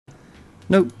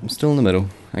Nope, I'm still in the middle.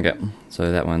 Okay,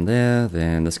 so that one there,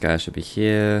 then this guy should be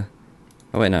here.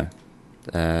 Oh wait, no.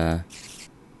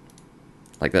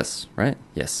 Like this, right?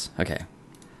 Yes, okay.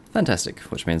 Fantastic,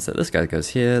 which means that this guy goes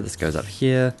here, this goes up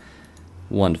here.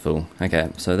 Wonderful.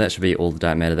 Okay, so that should be all the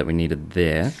dark matter that we needed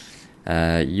there.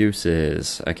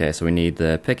 Uses. Okay, so we need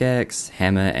the pickaxe,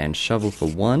 hammer, and shovel for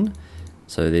one.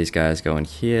 So these guys go in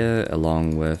here,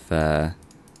 along with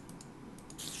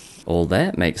all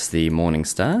that. Makes the morning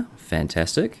star.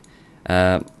 Fantastic.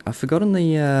 I forgot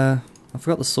the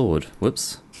sword.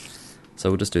 Whoops. So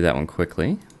we'll just do that one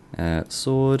quickly.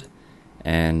 Sword,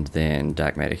 and then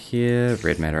dark matter here,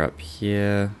 red matter up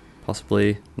here,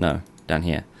 possibly. No, down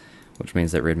here. Which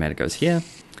means that red matter goes here.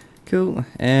 Cool.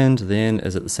 And then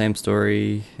is it the same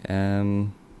story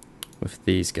with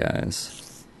these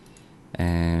guys?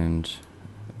 And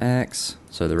axe.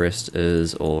 So the rest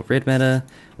is all red matter,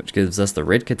 which gives us the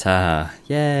red guitar.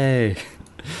 Yay!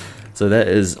 So that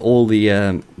is all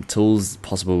the tools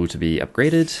possible to be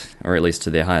upgraded, or at least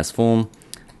to their highest form.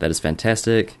 That is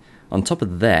fantastic. On top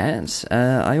of that,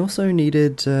 I also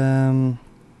needed...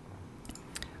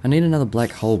 I need another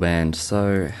black hole band,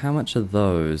 so how much are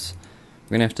those?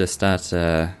 We're gonna have to start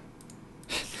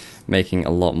making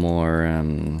a lot more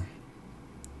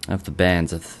of the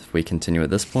bands if we continue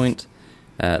at this point.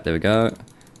 There we go.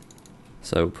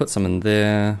 So we'll put some in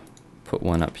there, put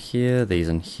one up here, these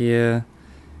in here,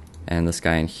 and this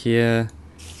guy in here.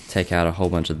 Take out a whole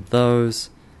bunch of those.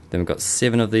 Then we've got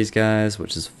 7 of these guys,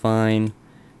 which is fine.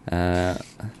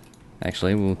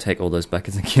 Actually, we'll take all those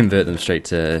buckets and convert them straight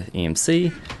to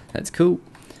EMC. That's cool.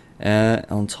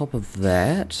 On top of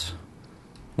that,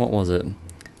 what was it?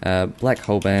 Black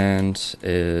hole band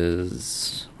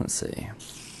is... let's see.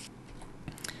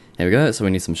 There we go, so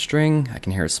we need some string. I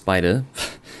can hear a spider,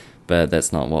 but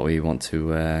that's not what we want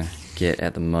to get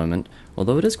at the moment.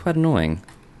 Although it is quite annoying.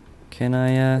 Can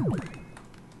I...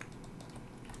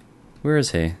 where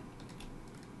is he?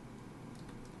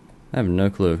 I have no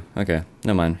clue. Okay,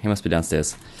 never mind. He must be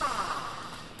downstairs.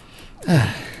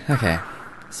 Okay,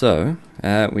 so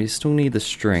we still need the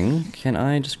string. Can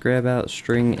I just grab out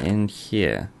string in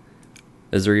here?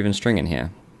 Is there even string in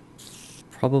here?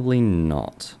 Probably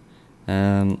not.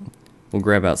 We'll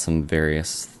grab out some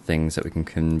various things that we can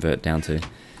convert down to.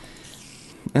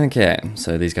 Okay,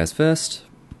 so these guys first.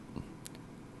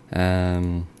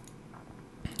 Oh,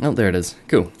 there it is.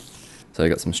 Cool. So I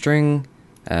got some string.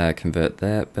 Convert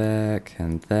that back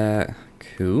and that.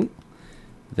 Cool.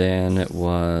 Then it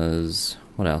was...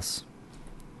 what else?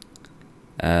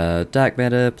 Dark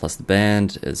matter plus the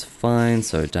band is fine,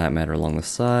 so dark matter along the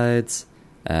sides.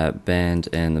 Band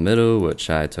in the middle, which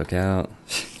I took out.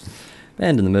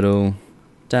 Band in the middle.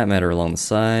 Dark matter along the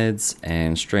sides,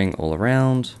 and string all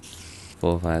around.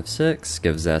 4, 5, 6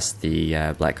 gives us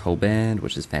the black hole band,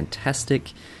 which is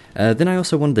fantastic. Then I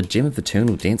also wanted the Gem of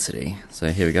Eternal Density. So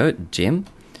here we go, Gem.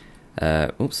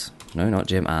 Oops, no, not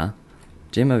Gem R.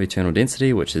 Gem of Eternal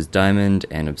Density, which is diamond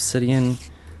and obsidian.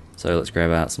 So let's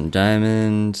grab out some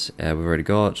diamond, we've already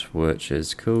got, which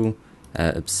is cool.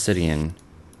 Obsidian.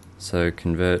 So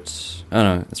convert, oh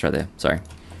no, it's right there, sorry.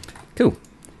 Cool.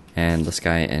 And this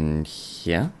guy in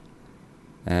here.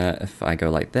 If I go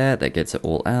like that, that gets it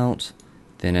all out.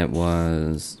 Then it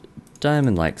was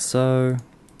diamond like so.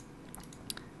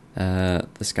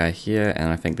 This guy here,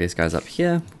 and I think these guys up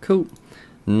here. Cool.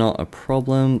 Not a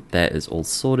problem. That is all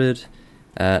sorted.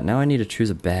 Now I need to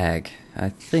choose a bag. I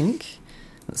think,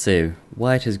 let's see,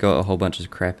 white has got a whole bunch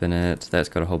of crap in it. That's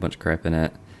got a whole bunch of crap in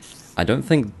it. I don't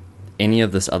think any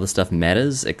of this other stuff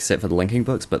matters except for the linking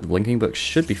books, but the linking books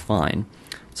should be fine.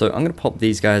 So I'm going to pop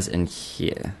these guys in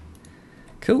here.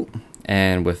 Cool.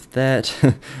 And with that,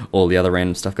 all the other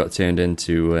random stuff got turned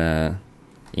into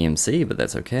EMC, but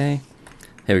that's okay.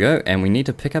 Here we go, and we need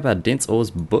to pick up our Dense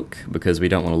Ores book, because we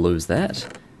don't want to lose that.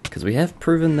 Because we have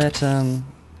proven that,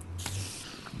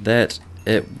 that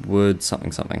it would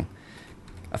something.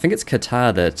 I think it's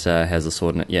Qatar that has a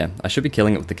sword in it. Yeah, I should be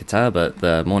killing it with the Qatar, but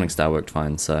the Morning Star worked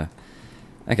fine, so...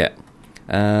 Okay.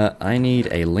 I need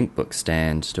a link book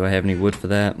stand. Do I have any wood for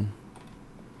that?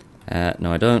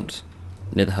 No, I don't.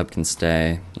 Nether hub can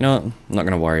stay. You know what? I'm not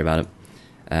going to worry about it.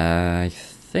 I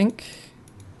think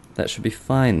that should be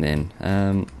fine then.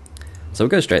 So we'll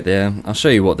go straight there. I'll show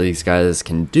you what these guys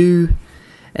can do.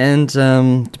 And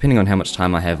depending on how much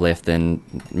time I have left, then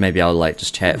maybe I'll like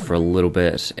just chat for a little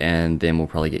bit, and then we'll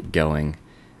probably get going.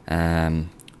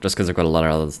 Just because I've got a lot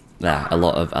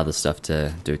of other stuff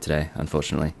to do today,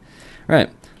 unfortunately. Right.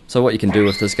 So what you can do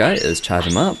with this guy is charge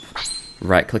him up,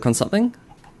 right click on something,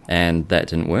 and that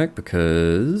didn't work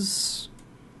because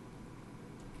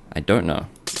I don't know.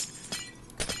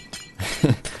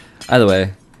 Either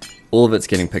way, all of it's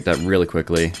getting picked up really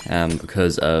quickly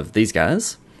because of these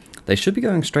guys. They should be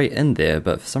going straight in there,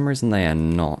 but for some reason they are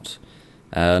not.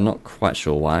 Not quite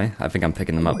sure why. I think I'm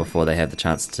picking them up before they have the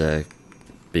chance to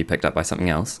be picked up by something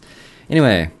else.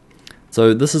 Anyway,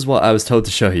 so this is what I was told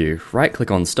to show you. Right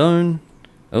click on stone.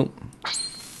 Oh,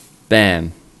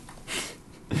 bam.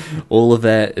 All of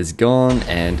that is gone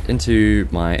and into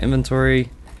my inventory.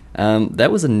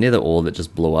 That was a nether ore that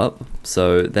just blew up,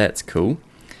 so that's cool.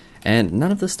 And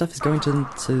none of this stuff is going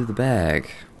into the bag.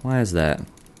 Why is that?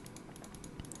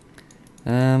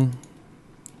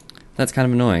 That's kind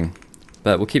of annoying,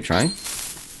 but we'll keep trying.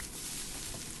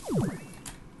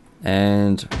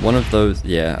 And one of those,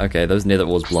 yeah, okay, those nether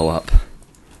ores blow up.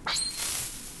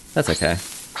 That's okay.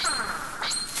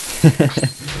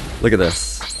 Look at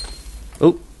this.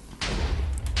 Oh,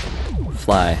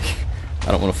 fly.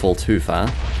 I don't want to fall too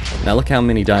far. Now look how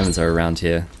many diamonds are around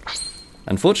here.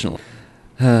 Unfortunately.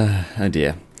 Oh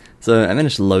dear. So I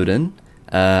managed to load in.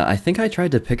 I think I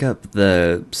tried to pick up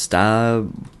the star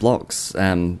blocks,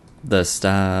 the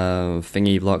star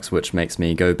thingy blocks, which makes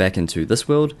me go back into this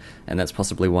world, and that's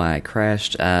possibly why I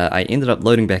crashed. I ended up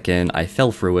loading back in, I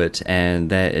fell through it, and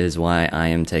that is why I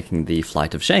am taking the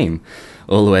flight of shame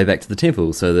all the way back to the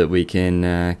temple, so that we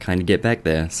can kind of get back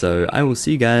there. So I will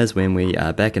see you guys when we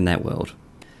are back in that world.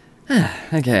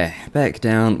 Okay, back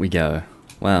down we go.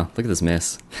 Wow, look at this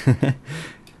mess.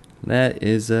 That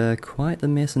is quite the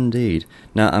mess indeed.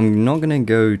 Now, I'm not going to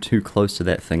go too close to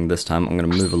that thing this time. I'm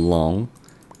going to move along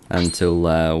until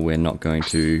we're not going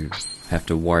to have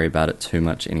to worry about it too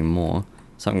much anymore.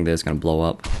 Something there's going to blow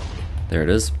up. There it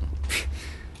is.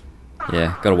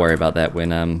 Yeah, got to worry about that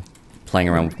when playing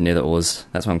around with nether ores.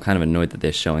 That's why I'm kind of annoyed that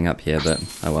they're showing up here, but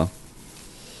oh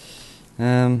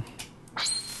well.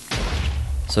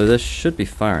 So this should be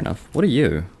far enough. What are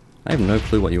you? I have no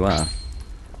clue what you are.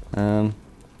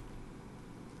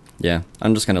 Yeah,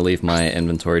 I'm just going to leave my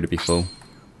inventory to be full.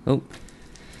 Oh.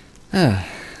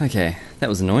 Okay, that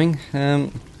was annoying.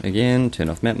 Again, turn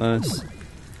off map modes.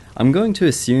 I'm going to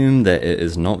assume that it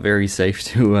is not very safe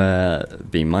to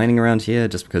be mining around here,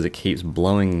 just because it keeps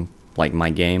blowing like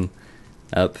my game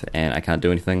up and I can't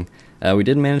do anything. We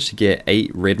did manage to get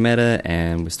 8 red matter,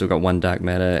 and we still got 1 dark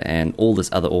matter, and all this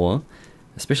other ore.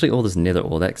 Especially all this nether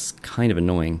ore, that's kind of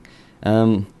annoying.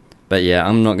 But yeah,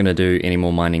 I'm not going to do any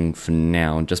more mining for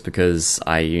now, just because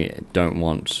I don't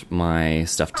want my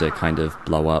stuff to kind of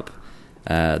blow up.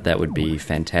 That would be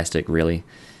fantastic, really.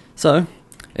 So,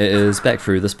 it is back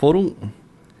through this portal.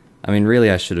 I mean, really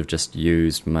I should have just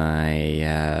used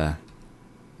my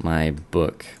my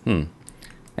book.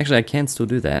 Actually, I can still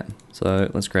do that.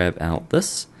 So, let's grab out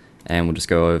this, and we'll just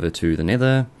go over to the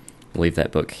nether. We'll leave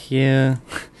that book here.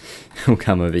 We'll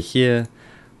come over here.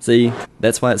 See,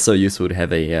 that's why it's so useful to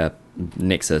have a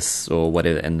nexus or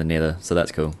whatever in the nether, so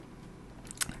that's cool.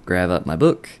 Grab up my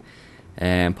book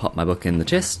and pop my book in the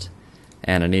chest,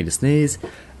 and I need to sneeze.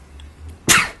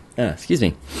 Excuse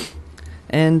me.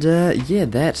 And yeah,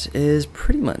 that is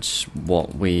pretty much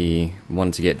what we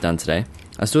wanted to get done today.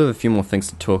 I still have a few more things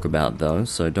to talk about though,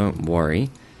 so don't worry.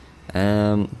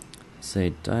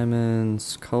 Say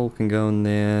diamonds, coal can go in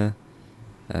there,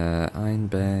 iron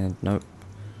band, nope.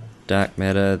 Dark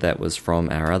matter, that was from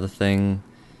our other thing.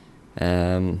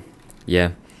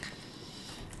 Yeah.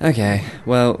 Okay,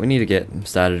 well, we need to get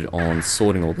started on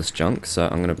sorting all this junk, so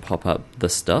I'm going to pop up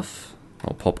this stuff,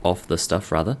 or pop off this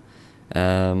stuff, rather.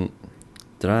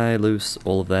 Did I lose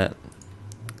all of that?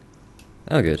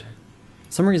 Oh, good.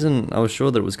 For some reason, I was sure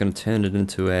that it was going to turn it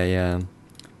into a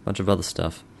bunch of other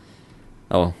stuff.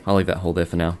 Oh, well, I'll leave that hole there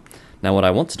for now. Now what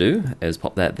I want to do is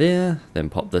pop that there, then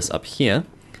pop this up here,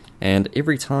 and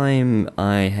every time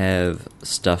I have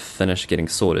stuff finished getting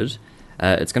sorted,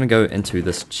 it's going to go into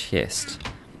this chest.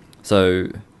 So,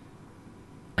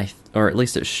 or at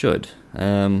least it should.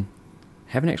 Haven't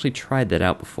actually tried that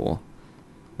out before.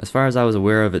 As far as I was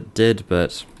aware of, it did,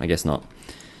 but I guess not.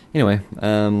 Anyway,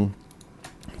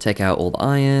 take out all the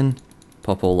iron,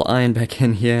 pop all the iron back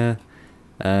in here.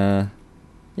 Yeah,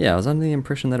 I was under the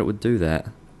impression that it would do that.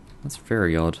 That's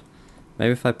very odd.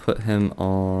 Maybe if I put him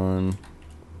on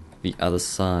the other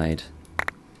side.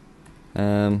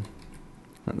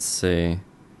 Let's see.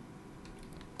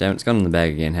 Damn, it's gone in the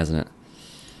bag again, hasn't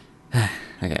it?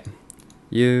 Okay.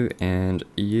 You and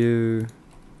you.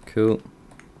 Cool.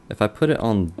 If I put it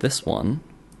on this one,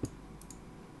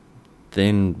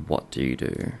 then what do you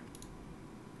do?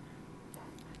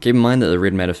 Keep in mind that the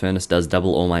red matter furnace does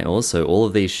double all my ores, so all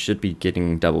of these should be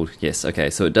getting doubled. Yes,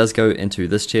 okay, so it does go into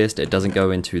this chest, it doesn't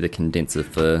go into the condenser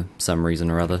for some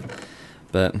reason or other.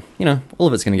 But, you know, all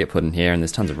of it's going to get put in here, and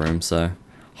there's tons of room, so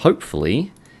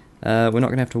hopefully we're not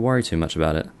going to have to worry too much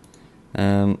about it.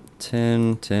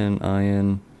 10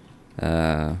 iron.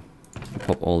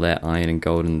 Pop all that iron and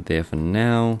gold in there for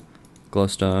now.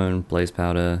 Glowstone, blaze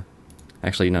powder.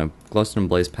 Actually, no, glowstone and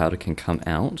blaze powder can come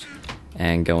out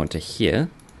and go into here,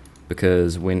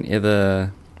 because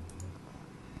whenever...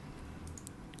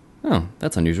 Oh,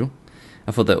 that's unusual.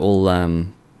 I thought that all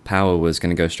power was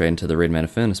going to go straight into the red matter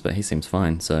furnace, but he seems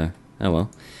fine, so oh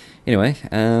well. Anyway,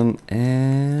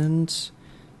 and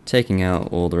taking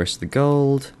out all the rest of the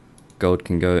gold. Gold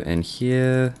can go in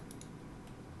here.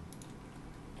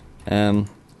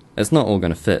 It's not all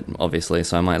going to fit, obviously,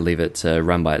 so I might leave it to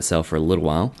run by itself for a little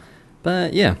while.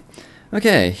 But yeah.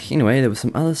 Okay, anyway, there was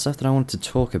some other stuff that I wanted to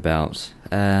talk about.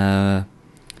 Right,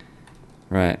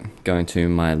 going to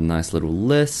my nice little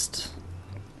list.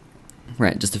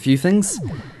 Right, just a few things.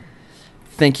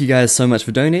 Thank you guys so much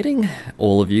for donating.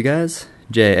 All of you guys.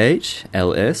 JH,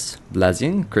 LS,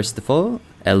 Blazian, Christopher,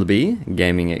 LB,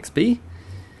 Gaming XP.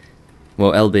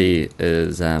 Well, LB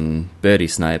is Birdie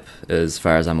Snipe, as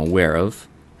far as I'm aware of.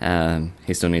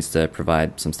 He still needs to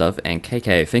provide some stuff. And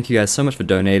KK, thank you guys so much for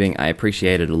donating. I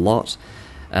appreciate it a lot.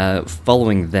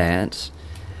 Following that,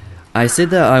 I said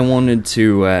that I wanted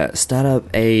to start up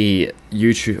a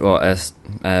YouTube or a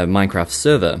Minecraft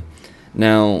server.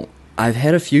 Now, I've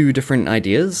had a few different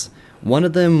ideas. One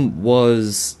of them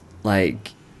was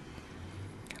like,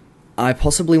 I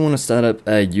possibly want to start up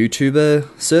a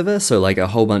YouTuber server, so like a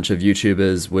whole bunch of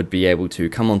YouTubers would be able to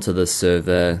come onto this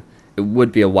server. It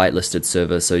would be a whitelisted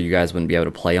server, so you guys wouldn't be able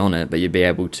to play on it, but you'd be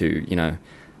able to, you know,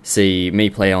 see me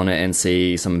play on it and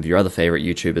see some of your other favorite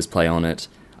YouTubers play on it.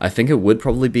 I think it would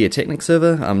probably be a Technic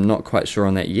server. I'm not quite sure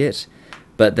on that yet,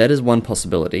 but that is one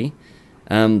possibility.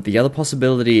 The other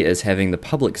possibility is having the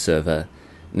public server.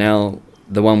 Now,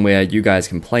 the one where you guys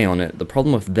can play on it, the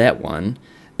problem with that one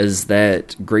is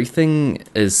that griefing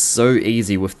is so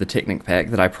easy with the Technic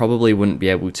Pack that I probably wouldn't be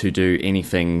able to do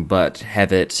anything but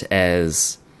have it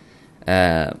as,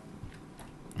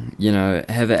 you know,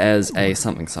 have it as a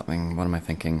something. What am I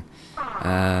thinking?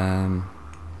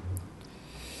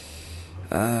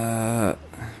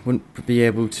 Wouldn't be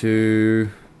able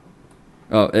to...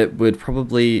 Oh, it would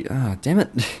probably... Oh, damn it.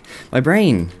 My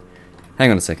brain.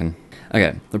 Hang on a second.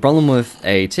 Okay, the problem with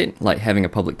having a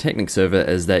public Technic server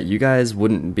is that you guys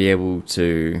wouldn't be able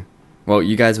to... Well,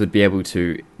 you guys would be able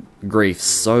to grief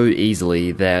so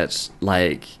easily that,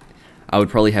 like, I would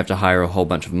probably have to hire a whole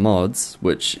bunch of mods,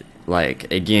 which, like,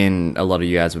 again, a lot of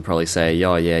you guys would probably say,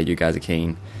 oh yeah, you guys are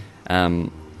keen.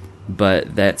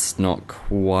 But that's not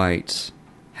quite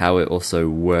how it also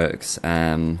works.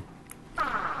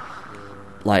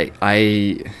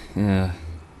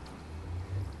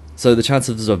 So the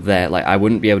chances of that, like, I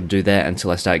wouldn't be able to do that until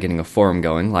I start getting a forum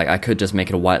going. Like, I could just make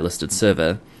it a whitelisted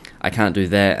server. I can't do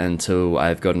that until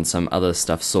I've gotten some other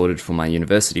stuff sorted for my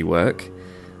university work.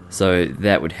 So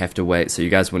that would have to wait, so you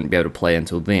guys wouldn't be able to play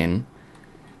until then.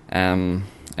 And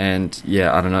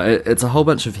yeah, I don't know, it's a whole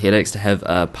bunch of headaches to have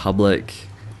a public,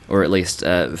 or at least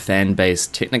a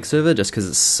fan-based Technic server, just because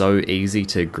it's so easy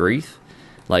to grief.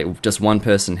 Like, just one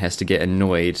person has to get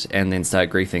annoyed and then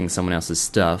start griefing someone else's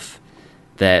stuff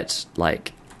that,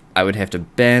 like, I would have to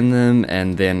ban them,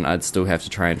 and then I'd still have to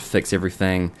try and fix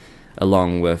everything,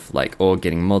 along with, like, or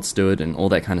getting mods to it and all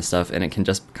that kind of stuff, and it can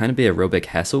just kind of be a real big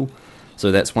hassle.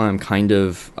 So that's why I'm kind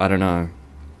of, I don't know,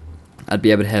 I'd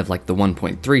be able to have, like, the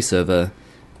 1.3 server,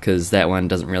 because that one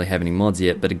doesn't really have any mods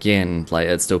yet, but again, like,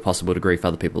 it's still possible to grief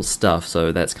other people's stuff,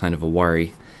 so that's kind of a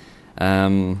worry.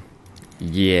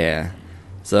 Yeah,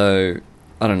 so,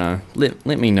 I don't know, let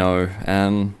me know,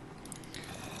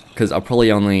 because I'll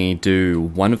probably only do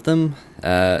one of them.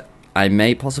 I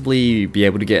may possibly be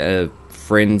able to get a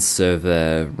friends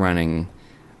server running,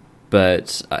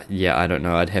 but yeah, I don't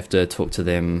know, I'd have to talk to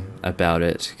them about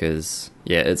it, because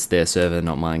yeah, it's their server,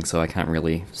 not mine, so I can't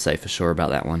really say for sure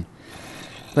about that one.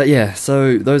 But yeah,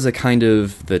 so those are kind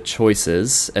of the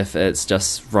choices, if it's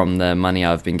just from the money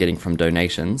I've been getting from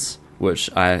donations, which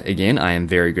I am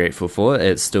very grateful for.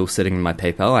 It's still sitting in my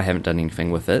PayPal, I haven't done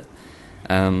anything with it.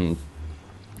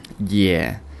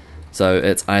 Yeah, so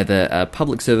it's either a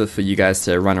public server for you guys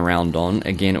to run around on.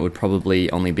 Again, it would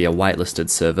probably only be a whitelisted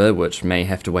server, which may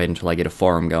have to wait until I get a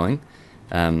forum going.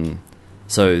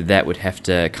 So that would have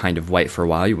to kind of wait for a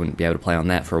while, you wouldn't be able to play on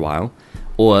that for a while.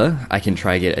 Or I can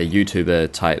try get a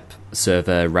YouTuber type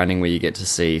server running where you get to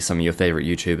see some of your favorite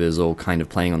YouTubers all kind of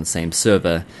playing on the same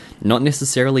server. Not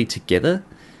necessarily together,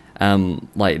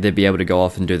 like they'd be able to go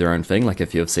off and do their own thing, like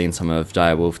if you've seen some of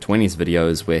Direwolf20's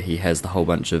videos where he has the whole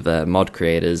bunch of mod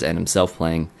creators and himself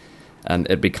playing.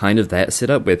 It'd be kind of that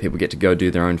setup where people get to go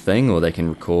do their own thing, or they can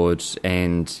record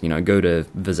and, you know, go to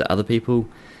visit other people.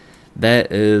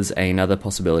 That is another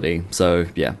possibility, so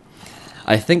yeah.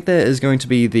 I think that is going to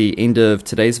be the end of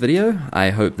today's video.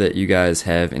 I hope that you guys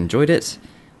have enjoyed it.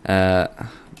 I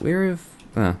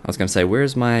was going to say,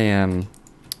 where's my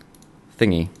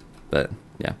thingy? But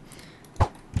yeah.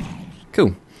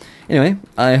 Cool. Anyway,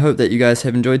 I hope that you guys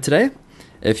have enjoyed today.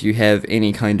 If you have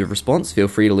any kind of response, feel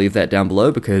free to leave that down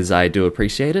below because I do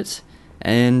appreciate it.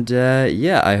 And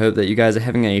yeah, I hope that you guys are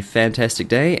having a fantastic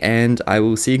day, and I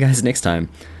will see you guys next time.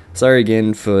 Sorry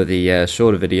again for the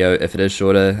shorter video. If it is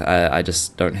shorter, I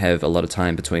just don't have a lot of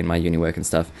time between my uni work and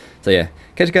stuff. So yeah,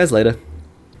 catch you guys later.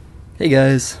 Hey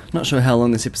guys, not sure how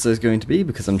long this episode is going to be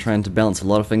because I'm trying to balance a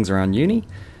lot of things around uni.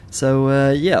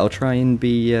 So yeah, I'll try and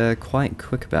be quite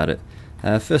quick about it.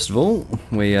 First of all,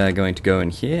 we are going to go in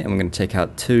here and we're going to take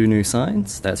out 2 new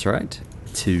signs. That's right,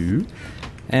 2.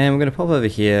 And we're going to pop over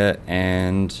here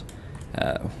and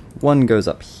one goes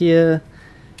up here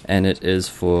and it is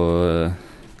for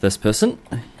this person,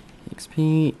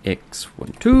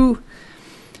 XPX12.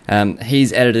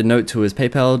 He's added a note to his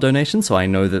PayPal donation, so I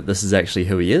know that this is actually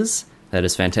who he is. That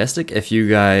is fantastic. If you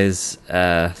guys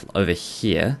over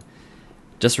here,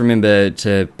 just remember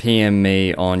to PM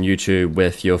me on YouTube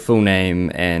with your full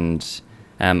name, and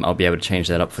I'll be able to change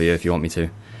that up for you if you want me to.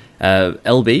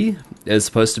 LB is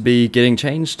supposed to be getting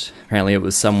changed. Apparently it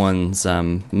was someone's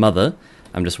mother.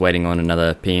 I'm just waiting on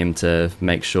another PM to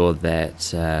make sure that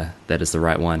that is the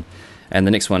right one. And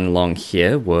the next one along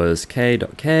here was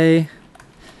K.K.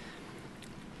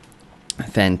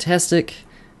 Fantastic.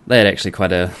 They had actually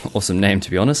quite an awesome name, to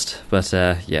be honest, but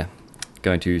yeah,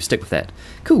 going to stick with that.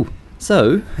 Cool.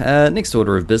 So, next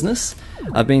order of business.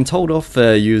 I've been told off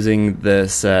for using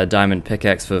this diamond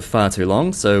pickaxe for far too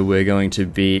long, so we're going to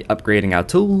be upgrading our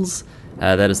tools.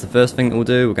 That is the first thing that we'll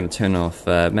do. We're going to turn off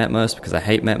Matmos because I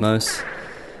hate Matmos.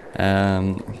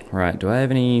 Right, do I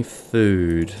have any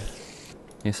food?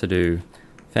 Yes, I do.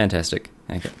 Fantastic.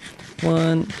 Okay.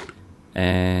 1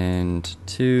 and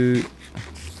 2.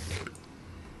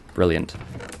 Brilliant.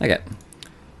 Okay.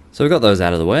 So we've got those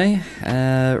out of the way.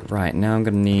 Right, now I'm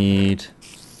going to need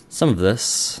some of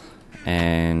this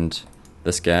and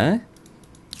this guy.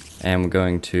 And we're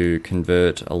going to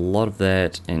convert a lot of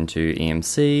that into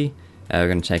EMC. We're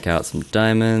going to take out some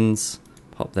diamonds,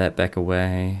 pop that back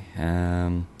away,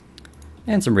 and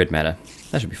some red matter.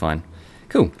 That should be fine.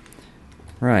 Cool.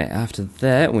 Right, after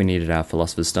that we needed our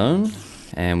Philosopher's Stone,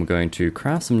 and we're going to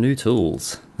craft some new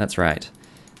tools. That's right.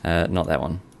 Not that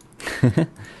one.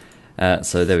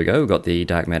 So there we go, we've got the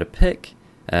dark matter pick.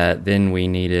 Then we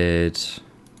needed...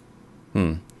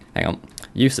 hang on.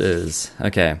 Uses.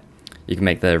 Okay. You can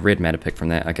make the red matter pick from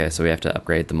that. Okay, so we have to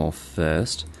upgrade them all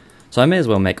first. So I may as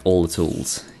well make all the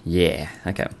tools. Yeah,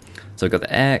 okay. So we've got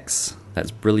the axe.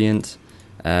 That's brilliant.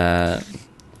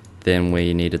 Then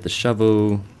we needed the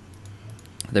shovel.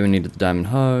 Then we needed the diamond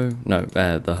hoe. No,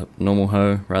 the normal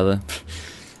hoe, rather.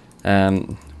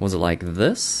 Was it like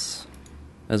this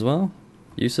as well?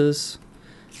 Uses.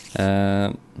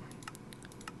 Let's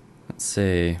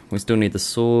see. We still need the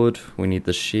sword. We need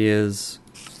the shears.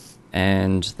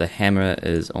 And the hammer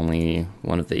is only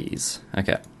one of these.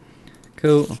 Okay.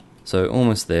 Cool. So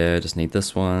almost there. Just need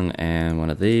this one and one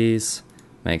of these.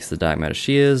 Makes the dark matter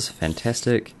shears.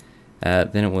 Fantastic.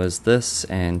 Then it was this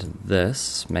and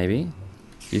this, maybe.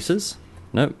 Uses?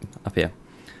 Nope. Up here.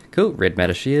 Cool. Red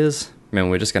matter shears.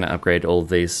 Remember, we're just going to upgrade all of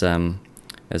these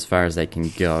as far as they can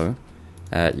go.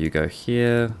 You go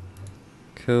here.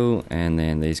 Cool. And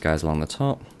then these guys along the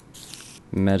top.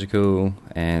 Magical.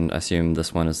 And I assume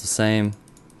this one is the same.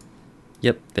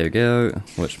 Yep, there we go.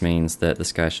 Which means that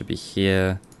this guy should be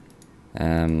here.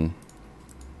 Then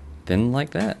like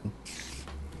that.